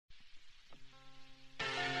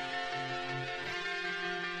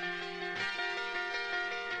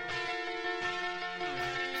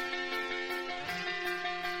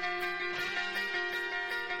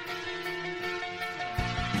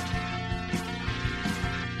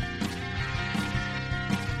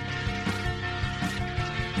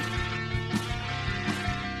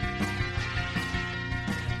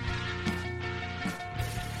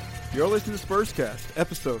You're listening to Spurscast,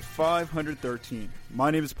 episode 513. My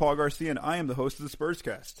name is Paul Garcia, and I am the host of the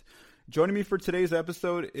Spurscast. Joining me for today's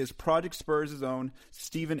episode is Project Spurs' own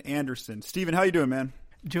Steven Anderson. Steven, how you doing, man?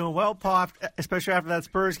 Doing well, Paul, especially after that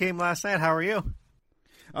Spurs game last night. How are you?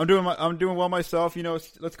 I'm doing well myself. You know,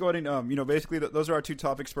 let's go ahead and basically those are our two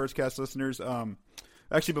topics, Spurscast listeners.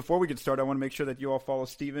 Actually, before we get started, I want to make sure that you all follow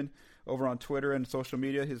Steven over on Twitter and social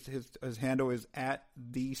media. His handle is at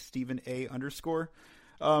 @TheStevenA_.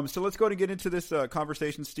 So let's go ahead and get into this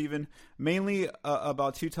conversation, Steven, mainly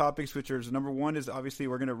about two topics, which is number one is obviously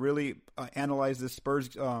we're going to really analyze this Spurs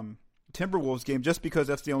Timberwolves game just because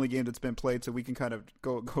that's the only game that's been played, so we can kind of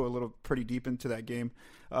go a little pretty deep into that game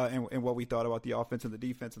and what we thought about the offense and the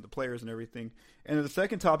defense and the players and everything. And then the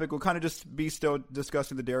second topic will kind of just be still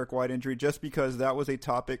discussing the Derek White injury just because that was a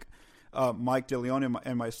topic Mike DeLeon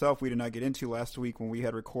and myself we did not get into last week when we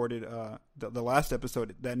had recorded the last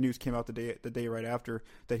episode. That news came out the day right after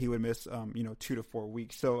that he would miss 2 to 4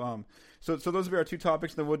 weeks. So those will be our two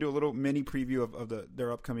topics. Then we'll do a little mini preview of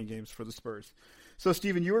their upcoming games for the Spurs. So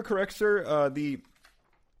Steven, you were correct, sir. The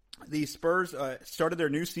Spurs started their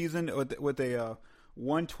new season with a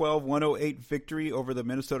 112-108 victory over the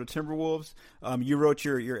Minnesota Timberwolves. You wrote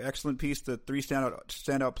your excellent piece, the three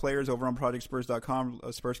standout players, over on ProjectSpurs.com,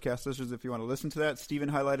 Spurscast listeners, if you want to listen to that. Steven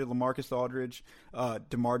highlighted LaMarcus Aldridge,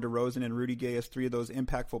 DeMar DeRozan, and Rudy Gay as three of those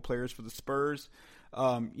impactful players for the Spurs.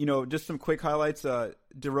 Just some quick highlights.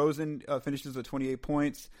 DeRozan finishes with 28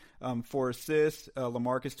 points, 4 assists.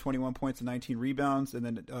 LaMarcus 21 points and 19 rebounds, and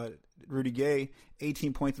then Rudy Gay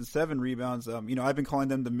 18 points and 7 rebounds. I've been calling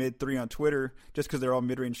them the mid three on Twitter just because they're all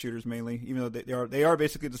mid-range shooters mainly, even though they are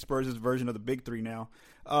basically the Spurs' version of the big three now.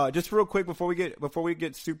 Just real quick before we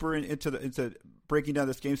get super into breaking down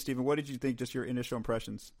this game, Steven, what did you think? Just your initial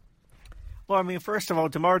impressions. Well, I mean, first of all,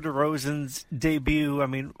 DeMar DeRozan's debut, I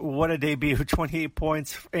mean, what a debut, 28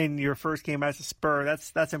 points in your first game as a Spur.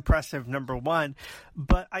 That's impressive, number one.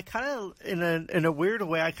 But I kind of, in a weird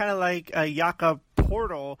way, I kind of like Jakob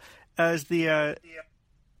Poeltl as the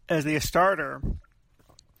starter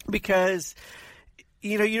because,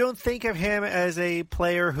 you don't think of him as a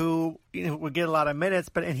player who would get a lot of minutes,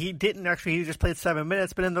 and he didn't actually. He just played 7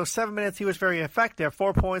 minutes, but in those 7 minutes, he was very effective.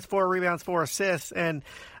 4 points, 4 rebounds, 4 assists, and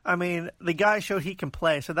I mean, the guy showed he can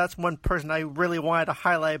play. So that's one person I really wanted to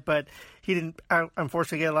highlight, but he didn't,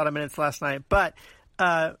 unfortunately, get a lot of minutes last night. But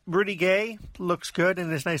Rudy Gay looks good in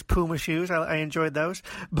his nice Puma shoes. I enjoyed those.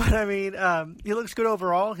 But, I mean, he looks good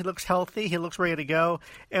overall. He looks healthy. He looks ready to go.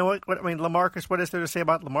 And, LaMarcus, what is there to say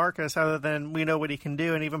about LaMarcus other than we know what he can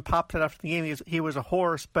do? And even popped it after the game. He was a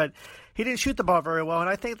horse, but he didn't shoot the ball very well. And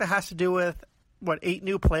I think that has to do with 8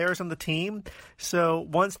 new players on the team. So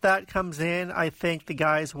once that comes in, I think the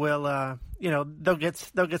guys will, they'll get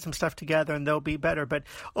some stuff together and they'll be better. But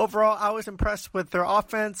overall, I was impressed with their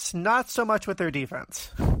offense, not so much with their defense.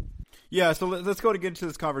 Yeah, so let's go to get into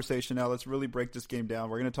this conversation now. Let's really break this game down.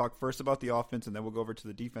 We're going to talk first about the offense, and then we'll go over to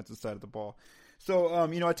the defensive side of the ball. So,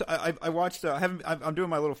 I watched. I'm doing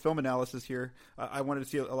my little film analysis here. I wanted to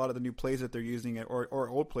see a lot of the new plays that they're using, or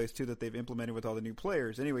old plays too that they've implemented with all the new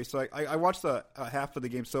players. Anyway, so I watched a half of the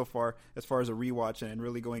game so far, as far as a rewatch and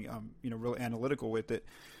really going, real analytical with it.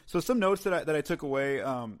 So some notes that I took away.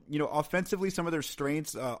 Offensively, some of their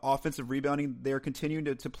strengths, offensive rebounding, they're continuing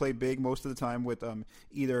to play big most of the time with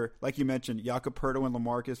either, like you mentioned, Jakob Poeltl and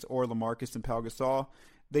LaMarcus, or LaMarcus and Pau Gasol.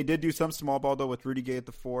 They did do some small ball, though, with Rudy Gay at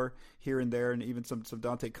the 4 here and there, and even some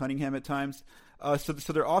Dante Cunningham at times. So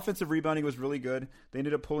their offensive rebounding was really good. They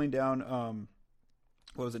ended up pulling down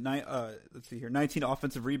 19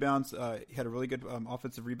 offensive rebounds. He had a really good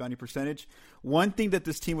offensive rebounding percentage. One thing that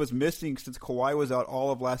this team was missing since Kawhi was out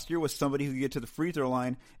all of last year was somebody who could get to the free throw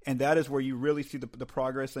line, and that is where you really see the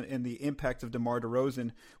progress and the impact of DeMar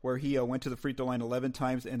DeRozan, where he went to the free throw line 11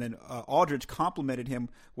 times, and then Aldridge complimented him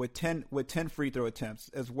with 10 free throw attempts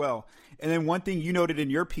as well. And then one thing you noted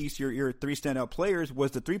in your piece, your 3 standout players,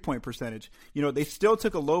 was the 3-point percentage. They still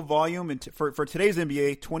took a low volume, and for today's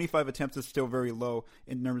NBA, 25 attempts is still very low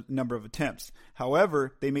in number of attempts.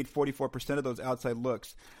 However, they made 44% of those outside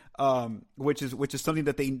looks, which is something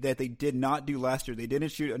that they did not do last year. They didn't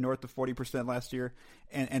shoot north of 40% last year,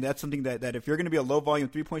 and that's something that if you're going to be a low volume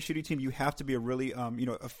 3-point shooting team, you have to be a really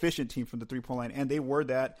efficient team from the 3-point line, and they were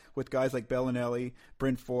that with guys like Bellinelli,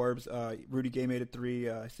 Bryn Forbes, Rudy Gay made it 3.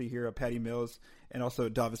 I see here Patty Mills, and also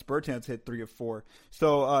Davis Bertans hit 3 of 4.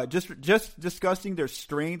 So just discussing their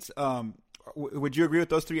strengths. Would you agree with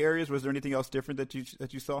those 3 areas? Was there anything else different that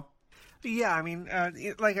you saw? Yeah, I mean,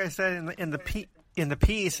 like I said in the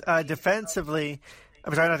piece, defensively,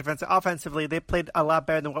 I'm sorry, not defensive, offensively, they played a lot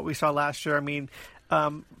better than what we saw last year. I mean,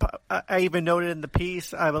 I even noted in the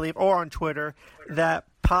piece, I believe, or on Twitter, that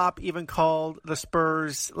Pop even called the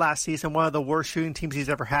Spurs last season one of the worst shooting teams he's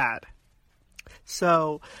ever had.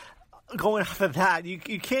 So going off of that, you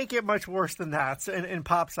can't get much worse than that in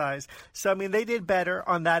Pop's eyes. So, I mean, they did better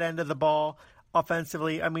on that end of the ball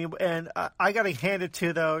offensively. I mean, and I got to hand it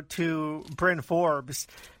to Bryn Forbes.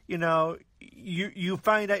 You know, you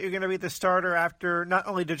find out you're going to be the starter after not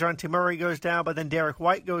only DeJounte Murray goes down, but then Derek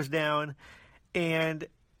White goes down. And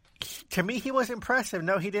to me, he was impressive.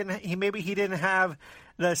 No, he didn't. Maybe he didn't have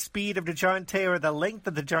the speed of DeJounte or the length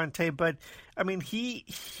of DeJounte, but I mean, he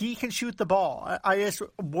can shoot the ball. I just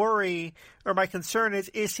worry, or my concern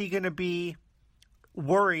is he going to be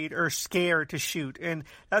worried or scared to shoot? And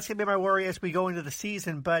that's going to be my worry as we go into the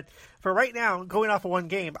season. But for right now, going off of one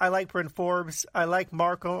game, I like Bryn Forbes. I like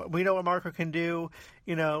Marco. We know what Marco can do.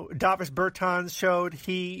 You know, Davis Bertans showed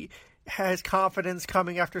he has confidence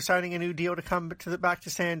coming after signing a new deal to come back to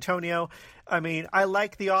San Antonio. I mean, I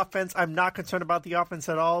like the offense. I'm not concerned about the offense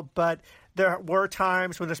at all, but there were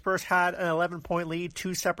times when the Spurs had an 11-point lead,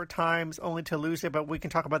 2 separate times, only to lose it, but we can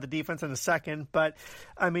talk about the defense in a second. But,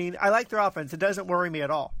 I mean, I like their offense. It doesn't worry me at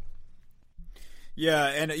all. Yeah,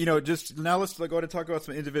 and, you know, just now let's go ahead and talk about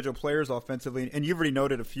some individual players offensively. And you've already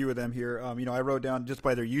noted a few of them here. You know, I wrote down just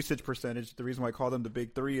by their usage percentage. The reason why I call them the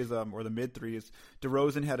big three is, or the mid three is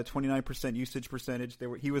DeRozan had a 29% usage percentage.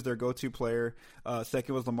 He was their go-to player.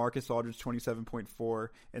 Second was LaMarcus Aldridge, 27.4,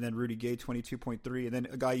 and then Rudy Gay, 22.3. And then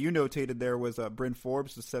a guy you notated there was Bryn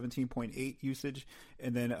Forbes, with 17.8 usage,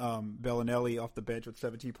 and then Bellinelli off the bench with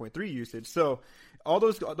 17.3 usage. So all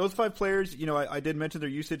those 5 players, you know, I did mention their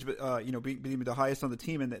usage, but you know, being the highest on the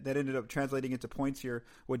team, and that ended up translating into points here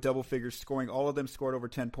with double figures scoring. All of them scored over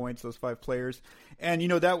 10 points, those 5 players. And, you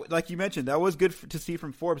know, that, like you mentioned, that was good to see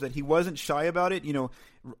from Forbes, that he wasn't shy about it. You know,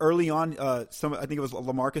 early on, I think it was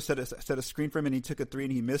LaMarcus set a screen for him and he took a 3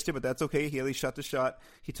 and he missed it, but that's okay. He at least shot the shot.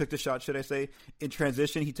 He took the shot, should I say. In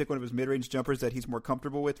transition, he took one of his mid-range jumpers that he's more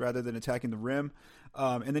comfortable with rather than attacking the rim.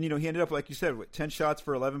 And then, you know, he ended up, like you said, with 10 shots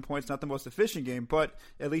for 11 points. Not the most efficient game, but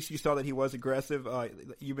at least you saw that he was aggressive.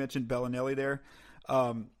 You mentioned Bellinelli there.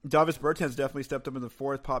 Davis Bertans definitely stepped up in the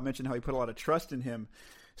fourth. Pop mentioned how he put a lot of trust in him.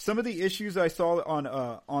 Some of the issues I saw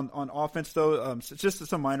on offense, though, just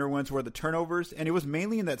some minor ones, were the turnovers, and it was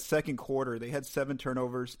mainly in that second quarter. They had 7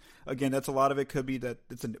 turnovers. Again, that's a lot of it could be that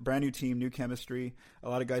it's a brand new team, new chemistry, a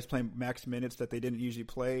lot of guys playing max minutes that they didn't usually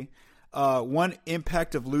play. One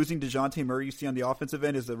impact of losing DeJounte Murray you see on the offensive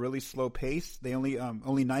end is a really slow pace. They only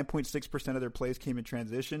 9.6% of their plays came in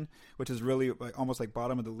transition, which is really almost like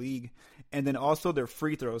bottom of the league. And then also their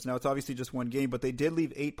free throws. Now it's obviously just one game, but they did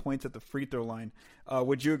leave 8 points at the free throw line.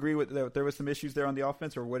 Would you agree with that there was some issues there on the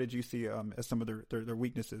offense, or what did you see as some of their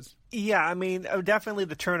weaknesses? Yeah, I mean, definitely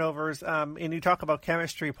the turnovers. And you talk about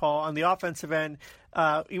chemistry, Paul, on the offensive end.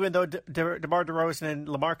 Even though DeMar DeRozan and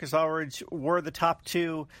LaMarcus Aldridge were the top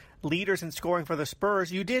 2 leaders in scoring for the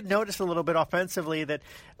Spurs, you did notice a little bit offensively that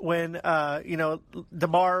when you know,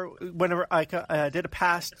 DeMar, whenever I did a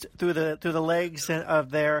pass through the legs of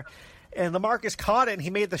there, and LaMarcus caught it and he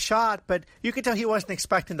made the shot, but you could tell he wasn't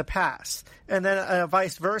expecting the pass. And then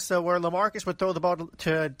vice versa, where LaMarcus would throw the ball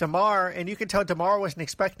to DeMar, and you could tell DeMar wasn't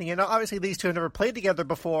expecting it. Now, obviously, these two have never played together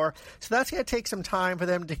before, so that's going to take some time for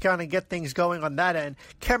them to kind of get things going on that end,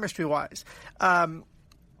 chemistry-wise.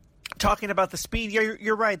 Talking about the speed,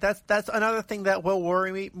 you're right. That's another thing that will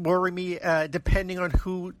worry me depending on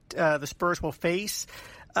who the Spurs will face.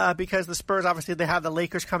 Because the Spurs, obviously, they have the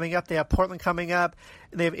Lakers coming up. They have Portland coming up.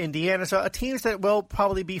 They have Indiana. So teams that will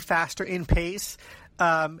probably be faster in pace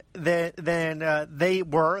than they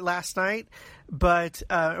were last night. But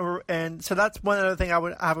and so that's one other thing I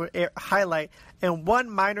would highlight. And one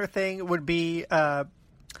minor thing would be Pau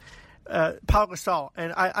Gasol.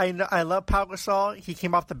 And I love Pau Gasol. He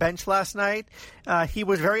came off the bench last night. He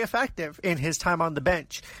was very effective in his time on the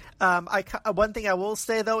bench. One thing I will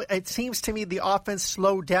say, though, it seems to me the offense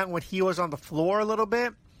slowed down when he was on the floor a little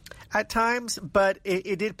bit at times, but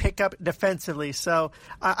it did pick up defensively. So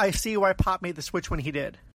I see why Pop made the switch when he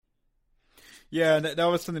did. Yeah, and that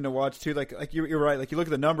was something to watch too. Like you're right. Like you look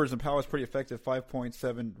at the numbers, and Powell was pretty effective: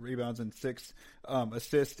 5.7 rebounds and 6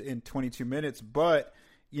 assists in 22 minutes. But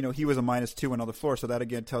you know, he was a -2 on the floor, so that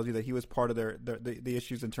again tells you that he was part of the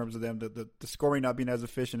issues in terms of them the scoring not being as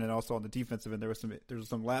efficient, and also on the defensive end there was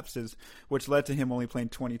some lapses, which led to him only playing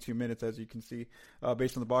 22 minutes, as you can see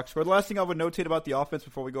based on the box score. The last thing I would notate about the offense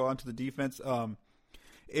before we go on to the defense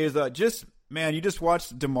is just Man, you just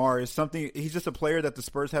watched DeMar is something. He's just a player that the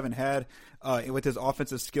Spurs haven't had with his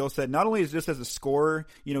offensive skill set. Not only is just as a scorer,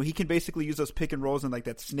 he can basically use those pick and rolls and like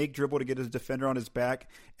that snake dribble to get his defender on his back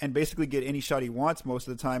and basically get any shot he wants most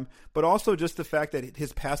of the time. But also just the fact that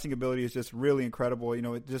his passing ability is just really incredible.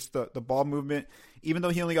 Just the ball movement. Even though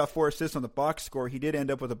he only got 4 assists on the box score, he did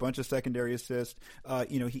end up with a bunch of secondary assists.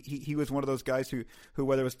 He was one of those guys who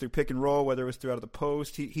whether it was through pick and roll, whether it was through out of the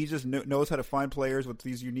post, he just knows how to find players with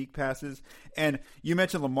these unique passes. And you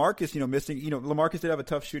mentioned LaMarcus, missing. LaMarcus did have a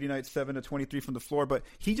tough shooting night, 7 of 23 from the floor, but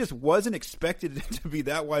he just wasn't expected to be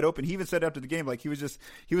that wide open. He even said after the game, like he was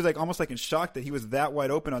like almost like in shock that he was that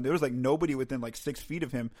wide open. There was like nobody within like 6 feet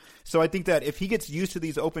of him. So I think that if he gets used to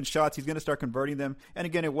these open shots, he's going to start converting them. And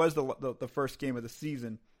again, it was the first game of the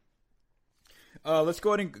season. Let's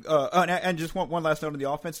go ahead and just one last note on the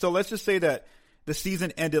offense. So let's just say that the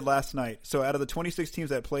season ended last night. So out of the 26 teams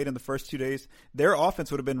that played in the first 2 days, their offense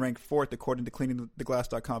would have been ranked 4th according to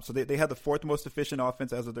cleaningtheglass.com. So they had the 4th most efficient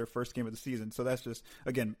offense as of their first game of the season. So that's just,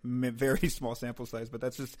 again, very small sample size, but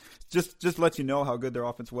that's just lets you know how good their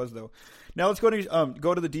offense was, though. Now let's go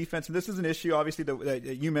to the defense, and this is an issue, obviously,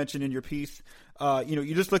 that you mentioned in your piece.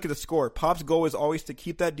 You just look at the score. Pop's goal is always to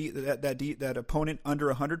keep that opponent under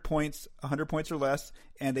 100 points or less,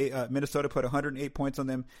 and Minnesota put 108 points on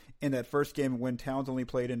them in that first game when Towns only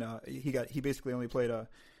played he basically only played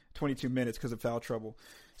 22 minutes because of foul trouble.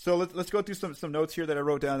 So let's go through some notes here that I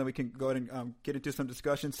wrote down, that we can go ahead and get into some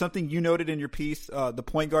discussion. Something you noted in your piece, the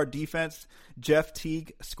point guard defense. Jeff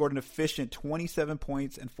Teague scored an efficient 27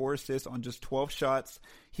 points and 4 assists on just 12 shots.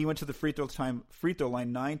 He went to the free throw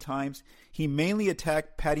line 9 times. He mainly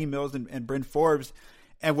attacked Patty Mills and Bryn Forbes.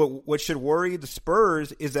 And what should worry the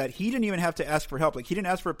Spurs is that he didn't even have to ask for help. Like, he didn't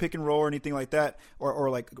ask for a pick and roll or anything like that,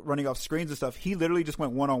 or like running off screens and stuff. He literally just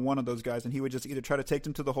went one-on-one on those guys, and he would just either try to take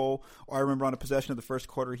them to the hole, or I remember on a possession of the first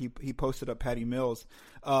quarter, he posted up Patty Mills.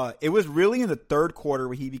 It was really in the third quarter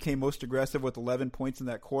where he became most aggressive with 11 points in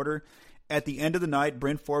that quarter. At the end of the night,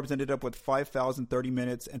 Bryn Forbes ended up with 5 fouls in 30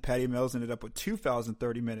 minutes, and Patty Mills ended up with 2 fouls in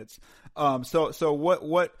 30 minutes. So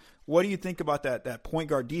what do you think about that point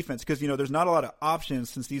guard defense? Because there's not a lot of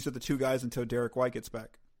options since these are the 2 guys until Derek White gets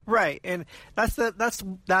back. Right, and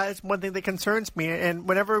that is one thing that concerns me. And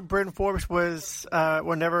whenever Bryn Forbes was, I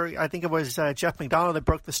think it was Jeff McDonald that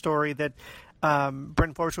broke the story that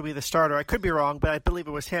Bryn Forbes will be the starter. I could be wrong, but I believe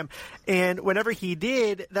it was him. And whenever he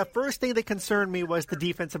did, the first thing that concerned me was the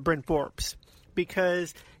defense of Bryn Forbes,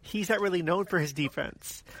 because he's not really known for his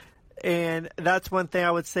defense. And that's one thing I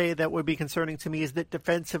would say that would be concerning to me, is that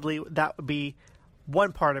defensively that would be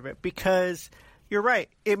one part of it. Because you're right,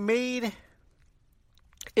 it made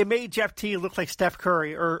Jeff T look like Steph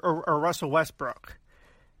Curry or Russell Westbrook,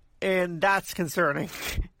 and that's concerning.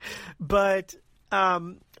 But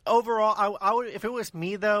overall, I would, if it was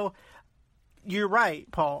me though, you're right,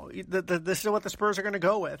 Paul. This is what the Spurs are going to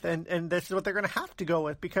go with, and this is what they're going to have to go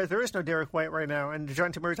with, because there is no Derek White right now, and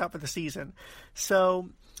DeJounte Murray's out for the season. So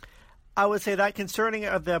I would say that concerning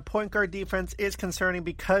of the point guard defense is concerning,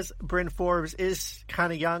 because Bryn Forbes is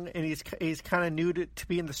kind of young and he's kind of new to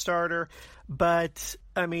being the starter. But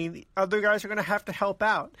I mean, other guys are going to have to help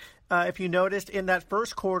out. If you noticed in that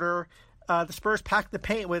first quarter, the Spurs packed the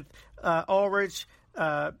paint with Ulrich,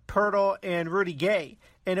 Pirtle, and Rudy Gay,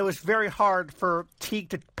 and it was very hard for Teague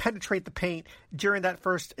to penetrate the paint during that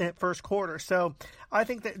first quarter. So I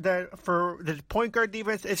think that for the point guard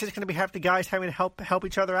defense, it's just going to have the guys having to help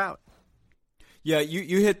each other out. Yeah,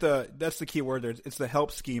 you hit that's the key word there. It's the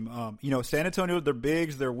help scheme. San Antonio, their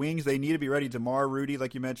bigs, their wings, they need to be ready. DeMar, Rudy,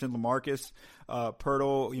 like you mentioned, LaMarcus,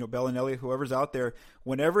 Pirtle, Bellinelli, whoever's out there.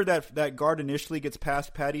 Whenever that guard initially gets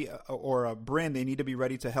past Patty or Bryn, they need to be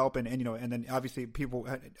ready to help. And then obviously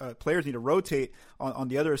players need to rotate on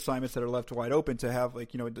the other assignments that are left wide open to have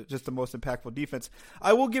just the most impactful defense.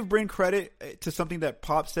 I will give Bryn credit to something that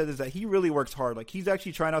Pop said, is that he really works hard. Like, he's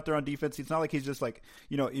actually trying out there on defense. It's not like he's just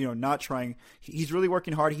not trying. He's really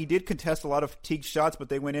working hard. He did contest a lot of Teague's shots, but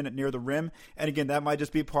they went in at near the rim. And again, that might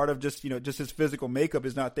just be part of just his physical makeup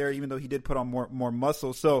is not there, even though he did put on more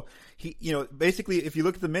muscle. So he, basically, if you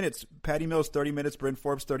look at the minutes, Patty Mills 30 minutes, Bryn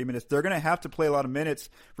Forbes 30 minutes. They're going to have to play a lot of minutes,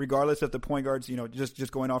 regardless if the point guards,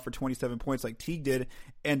 just going off for 27 points like Teague did.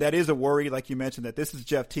 And that is a worry, like you mentioned, that this is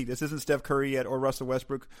Jeff Teague. This isn't Steph Curry yet, or Russell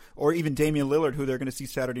Westbrook, or even Damian Lillard, who they're going to see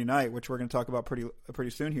Saturday night, which we're going to talk about pretty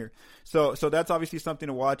soon here. So that's obviously something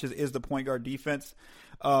to watch is the point guard defense.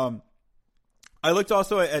 I looked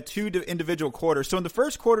also at two individual quarters. So in the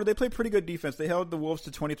first quarter, they played pretty good defense. They held the Wolves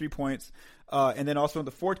to 23 points. And then also in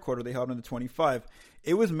the fourth quarter, they held them to 25.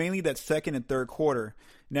 It was mainly that second and third quarter.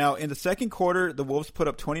 Now, in the second quarter, the Wolves put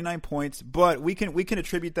up 29 points, but we can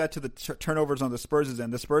attribute that to the turnovers on the Spurs'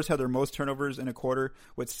 end. The Spurs had their most turnovers in a quarter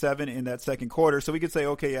with 7 in that second quarter. So we could say,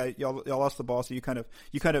 okay, yeah, y'all lost the ball, so you kind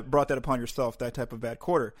of brought that upon yourself, that type of bad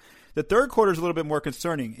quarter. The third quarter is a little bit more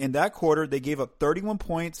concerning. In that quarter, they gave up 31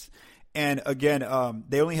 points, and again,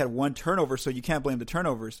 they only had 1 turnover, so you can't blame the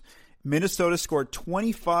turnovers. Minnesota scored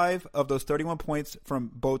 25 of those 31 points from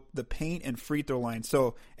both the paint and free throw line.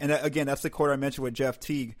 So, and that, again, that's the quarter I mentioned with Jeff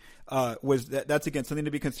Teague. That's again something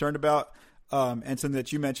to be concerned about. And something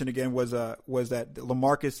that you mentioned again was that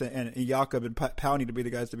LaMarcus and Jakob and Powell need to be the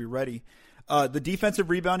guys to be ready. The defensive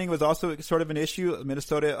rebounding was also sort of an issue.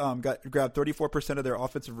 Minnesota grabbed 34% of their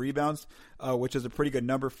offensive rebounds, which is a pretty good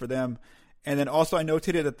number for them. And then also I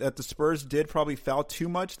noted that the Spurs did probably foul too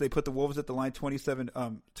much. They put the Wolves at the line 27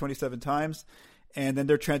 times. And then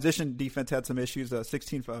their transition defense had some issues,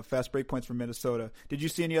 16 fast break points from Minnesota. Did you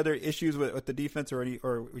see any other issues with the defense or you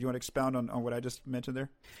want to expound on what I just mentioned there?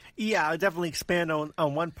 Yeah, I'll definitely expand on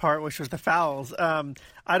one part, which was the fouls.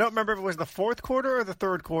 I don't remember if it was the fourth quarter or the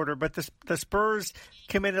third quarter, but the Spurs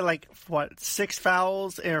committed 6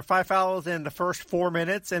 fouls or 5 fouls in the first 4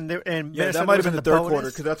 minutes. And Minnesota that might have been the third bonus. quarter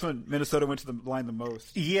because that's when Minnesota went to the line the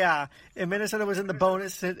most. Yeah, and Minnesota was in the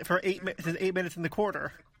bonus for 8 minutes in the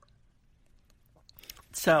quarter.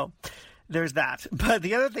 So there's that. But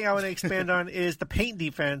the other thing I want to expand on is the paint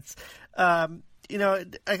defense. Like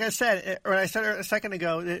I said, when I said a second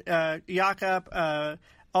ago, Jakob,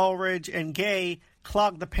 Ulrich, and Gay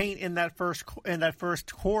clogged the paint in that first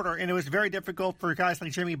quarter, and it was very difficult for guys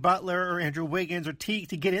like Jimmy Butler or Andrew Wiggins or Teague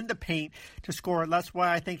to get in the paint to score. That's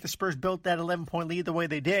why I think the Spurs built that 11-point lead the way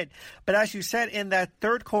they did. But as you said, in that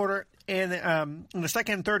third quarter, in the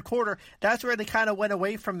second and third quarter, that's where they kind of went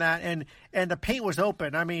away from that, and the paint was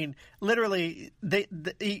open. I mean, literally,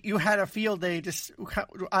 you had a field day.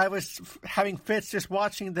 I was having fits just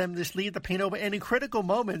watching them just leave the paint open, and in critical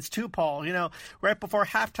moments too, Paul. Right before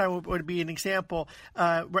halftime would be an example.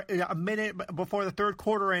 A minute before the third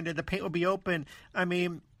quarter ended, the paint would be open. I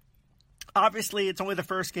mean, obviously, it's only the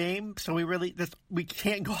first game, so we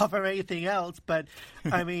can't go off on anything else. But,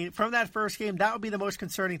 I mean, from that first game, that would be the most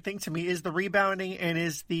concerning thing to me is the rebounding and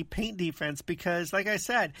is the paint defense. Because, like I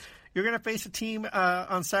said, you're going to face a team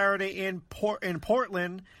on Saturday in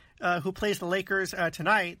Portland who plays the Lakers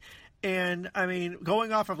tonight. And, I mean,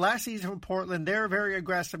 going off of last season from Portland, they're very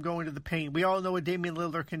aggressive going to the paint. We all know what Damian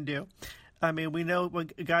Lillard can do. I mean, we know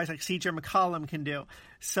what guys like C.J. McCollum can do.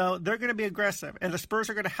 So they're going to be aggressive, and the Spurs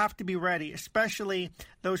are going to have to be ready, especially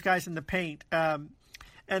those guys in the paint. And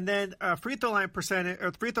then free throw line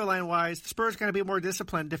wise, the Spurs are going to be more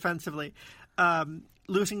disciplined defensively.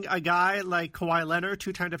 Losing a guy like Kawhi Leonard,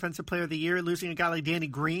 2-time Defensive Player of the Year, losing a guy like Danny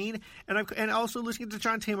Green, and also losing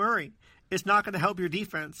DeJounte Murray. It's not going to help your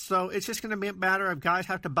defense. So it's just going to be a matter of guys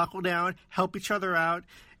have to buckle down, help each other out,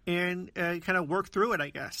 and kind of work through it, I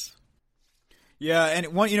guess. Yeah, and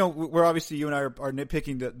we're obviously, you and I are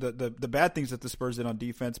nitpicking the bad things that the Spurs did on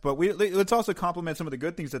defense, but let's also compliment some of the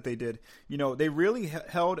good things that they did. They really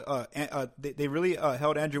held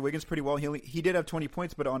held Andrew Wiggins pretty well. He did have 20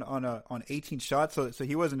 points, but on 18 shots, so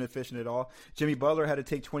he wasn't efficient at all. Jimmy Butler had to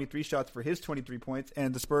take 23 shots for his 23 points,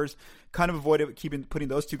 and the Spurs kind of avoided putting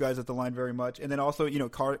those two guys at the line very much. And then also,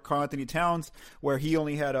 Karl Anthony Towns, where he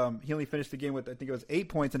only finished the game with, I think it was 8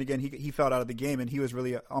 points, and again he fouled out of the game, and he was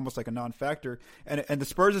really almost like a non-factor. And the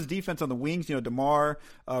Spurs' defense on the wings, DeMar,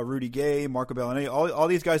 Rudy Gay, Marco Bellinelli, all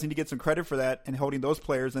these guys need to get some credit for that and holding those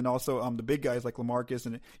players, and also the big guys like LaMarcus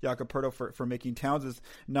and Jakob Poeltl for making Towns'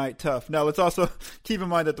 night tough. Now let's also keep in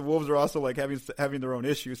mind that the Wolves are also like having their own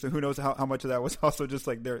issues, so who knows how much of that was also just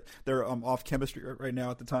like they're off chemistry right now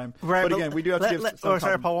at the time. Right, but again, we do have to give some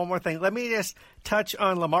sorry, Paul, one more thing. Let me just touch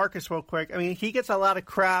on LaMarcus real quick. I mean, he gets a lot of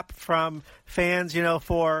crap from fans,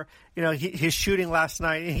 for his shooting last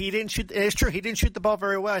night. He didn't shoot. It's true, he didn't shoot the ball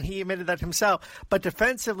very well, and he admitted that himself. But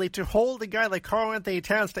defensively, to hold a guy like Karl Anthony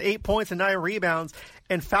Towns to 8 points and 9 rebounds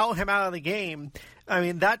and foul him out of the game, I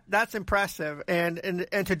mean, that's impressive. And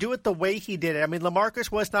to do it the way he did it, I mean, LaMarcus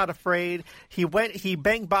was not afraid. He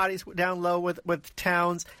banged bodies down low with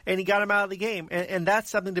Towns, and he got him out of the game. And that's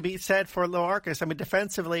something to be said for LaMarcus. I mean,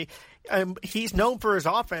 defensively, he's known for his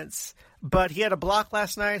offense, but he had a block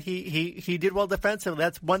last night. He did well defensively.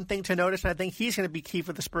 That's one thing to notice, and I think he's going to be key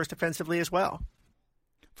for the Spurs defensively as well.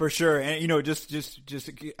 For sure. And, just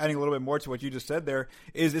adding a little bit more to what you just said there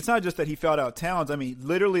is it's not just that he fouled out Towns. I mean,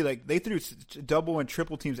 literally, like, they threw double and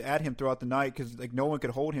triple teams at him throughout the night because, like, no one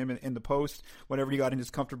could hold him in the post whenever he got in his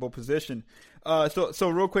comfortable position. So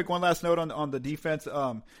real quick, one last note on the defense.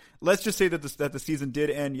 Let's just say that the season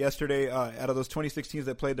did end yesterday. Out of those 26 teams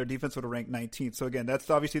that played, their defense would have ranked 19th. So again, that's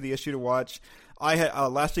obviously the issue to watch. I had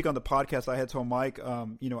last week on the podcast, I had told Mike,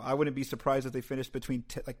 I wouldn't be surprised if they finished between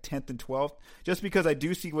 10th and 12th, just because I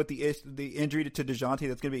do see what the injury to DeJounte,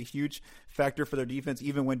 that's going to be a huge factor for their defense,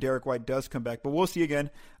 even when Derek White does come back. But we'll see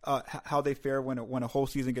again how they fare when a whole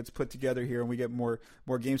season gets put together here and we get more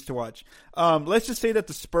games to watch. Let's just say that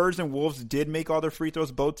the Spurs and Wolves did make all their free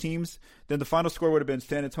throws, both teams. Then the final score would have been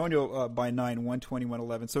San Antonio by 9,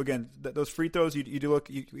 120-111. So again, those free throws, you do look,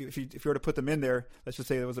 if you were to put them in there, let's just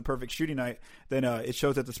say it was a perfect shooting night, then it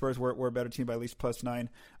shows that the Spurs were a better team by at least +9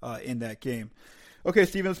 in that game. Okay,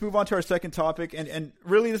 Steven, let's move on to our second topic. And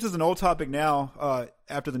really, this is an old topic now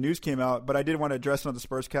after the news came out, but I did want to address it on the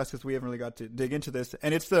Spurscast because we haven't really got to dig into this.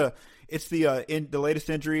 And it's the latest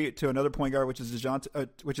injury to another point guard, which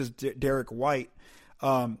is Derek White.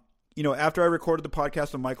 After I recorded the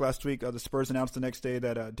podcast with Mike last week, the Spurs announced the next day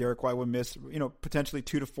that Derek White would miss, potentially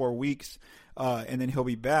 2 to 4 weeks, and then he'll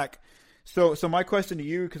be back. So my question to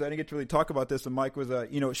you, because I didn't get to really talk about this, and Mike was,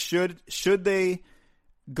 should they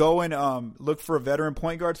go and look for a veteran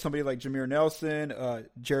point guard, somebody like Jameer Nelson,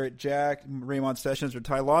 Jarrett Jack, Raymond Sessions, or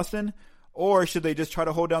Ty Lawson, or should they just try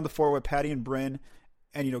to hold down the fort with Patty and Bryn,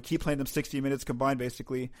 and keep playing them 60 minutes combined,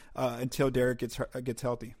 basically, until Derek gets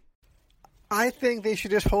healthy? I think they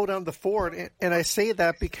should just hold on the fort, and I say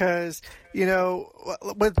that because,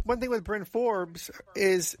 one thing with Bryn Forbes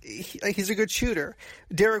is he's a good shooter.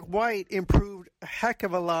 Derek White improved a heck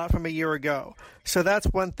of a lot from a year ago, so that's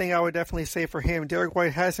one thing I would definitely say for him. Derek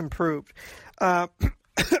White has improved.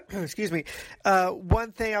 Excuse me.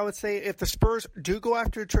 One thing I would say, if the Spurs do go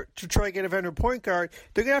after to try to get a veteran point guard,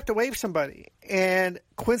 they're going to have to waive somebody. And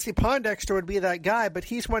Quincy Pondexter would be that guy, but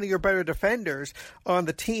he's one of your better defenders on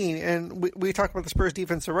the team. And we talked about the Spurs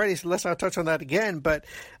defense already, so let's not touch on that again. But,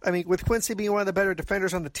 with Quincy being one of the better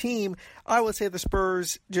defenders on the team, I would say the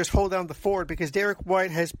Spurs just hold down the fort because Derek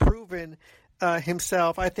White has proven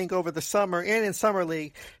himself, I think, over the summer and in Summer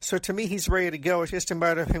League. So to me, he's ready to go. It's just a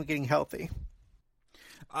matter of him getting healthy.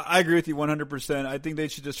 I agree with you 100%. I think they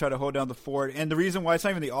should just try to hold down the fort. And the reason why it's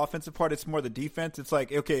not even the offensive part, it's more the defense. It's like,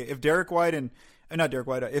 okay, if Derek White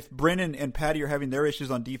if Brennan and Patty are having their issues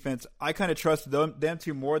on defense, I kind of trust them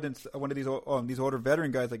two more than one of these older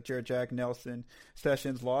veteran guys like Jarrett Jack, Nelson,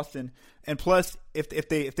 Sessions, Lawson. And plus, if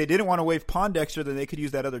they didn't want to waive Pondexter, then they could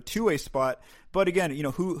use that other two-way spot. But again,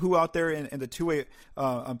 who out there in the two-way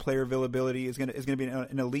player availability is going to be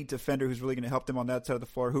an elite defender who's really going to help them on that side of the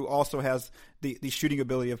floor, who also has the shooting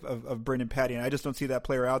ability of Brendan Patty. And I just don't see that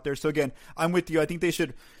player out there. So again, I'm with you. I think they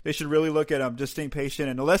should really look at just staying patient.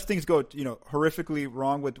 And unless things go horrifically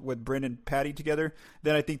wrong with Brendan and Patty together,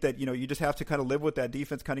 then I think that you just have to kind of live with that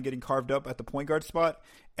defense kind of getting carved up at the point guard spot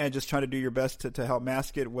and just trying to do your best to help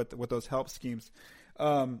mask it with those help schemes.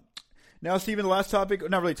 Now, Steven, the last topic,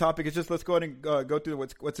 not really topic, it's just let's go ahead and go through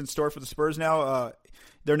what's in store for the Spurs now.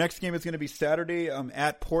 Their next game is going to be Saturday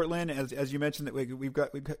at Portland. As you mentioned, that we've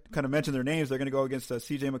kind of mentioned their names. They're going to go against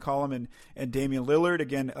C.J. McCollum and Damian Lillard.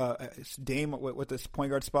 Again, Dame with this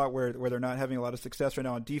point guard spot where they're not having a lot of success right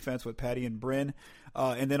now on defense with Patty and Bryn.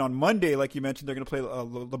 And then on Monday, like you mentioned, they're going to play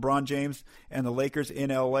LeBron James and the Lakers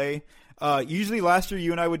in L.A. Usually last year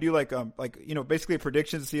you and I would do basically a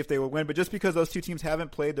prediction to see if they would win, but just because those two teams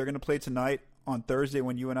haven't played, they're going to play tonight on Thursday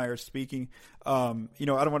when you and I are speaking. I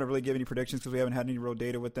don't want to really give any predictions because we haven't had any real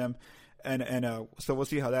data with them, and so we'll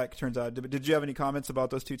see how that turns out. Did you have any comments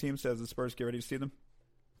about those two teams as the Spurs get ready to see them?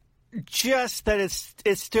 Just that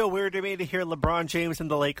it's still weird to me to hear LeBron James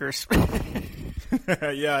and the Lakers.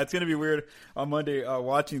 Yeah, it's gonna be weird on Monday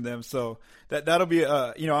watching them. So that'll be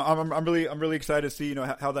I'm really excited to see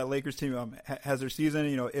how that Lakers team has their season.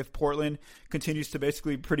 If Portland continues to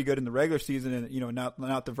basically pretty good in the regular season, and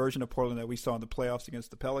not the version of Portland that we saw in the playoffs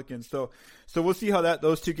against the Pelicans. So we'll see how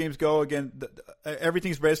those two games go. Again,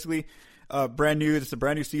 everything's basically brand new. It's a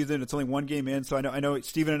brand new season. It's only one game in, so I know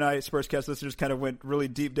Steven and I, Spurscast listeners, kind of went really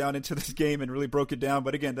deep down into this game and really broke it down.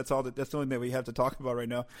 But again, that's the only thing that we have to talk about right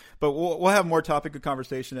now. But we'll have more topic of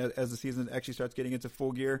conversation as the season actually starts getting into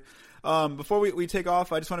full gear. Before we take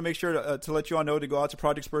off, I just want to make sure to let you all know to go out to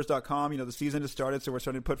projectspurs.com. The season has started, so we're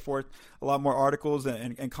starting to put forth a lot more articles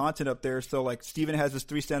and content up there. So like Steven has his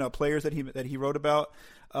 3 standout players that he wrote about.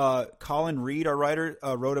 Colin Reed, our writer,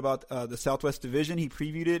 wrote about the Southwest Division. He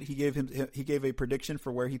previewed it. He gave a prediction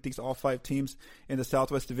for where he thinks all 5 teams in the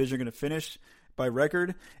Southwest Division are going to finish. by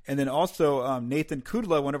record. And then also Nathan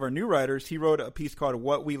Kudla, one of our new writers, he wrote a piece called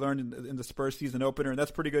What We Learned in the Spurs Season Opener, and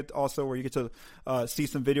that's pretty good also, where you get to see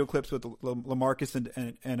some video clips with LaMarcus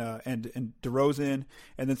and DeRozan,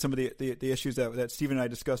 and then some of the issues that Steven and I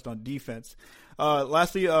discussed on defense.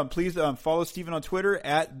 Lastly, please follow Steven on Twitter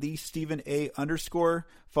at @TheStephen_A_.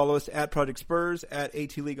 Follow us at Project Spurs, at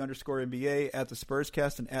ATLeague_NBA, at the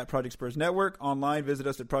Spurscast, and at Project Spurs Network. Online, visit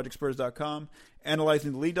us at ProjectSpurs.com,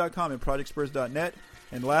 AnalyzingTheLeague.com, and ProjectSpurs.net.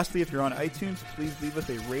 And lastly, if you're on iTunes, please leave us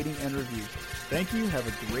a rating and review. Thank you. Have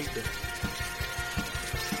a great day.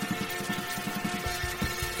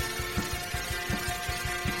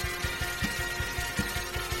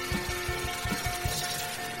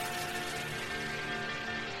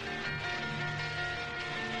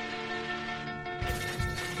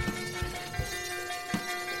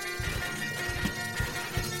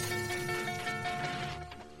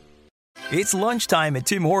 It's lunchtime at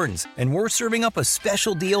Tim Hortons, and we're serving up a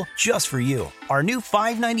special deal just for you. Our new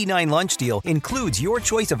 $5.99 lunch deal includes your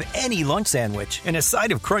choice of any lunch sandwich and a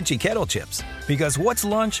side of crunchy kettle chips. Because what's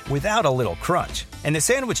lunch without a little crunch? And the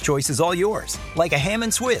sandwich choice is all yours, like a ham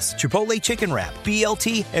and Swiss, Chipotle chicken wrap,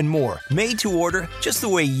 BLT, and more, made to order just the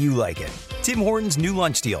way you like it. Tim Hortons' new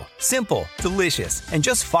lunch deal. Simple, delicious, and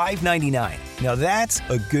just $5.99. Now that's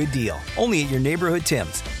a good deal. Only at your neighborhood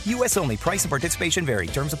Tim's. U.S. only. Price and participation vary.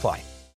 Terms apply.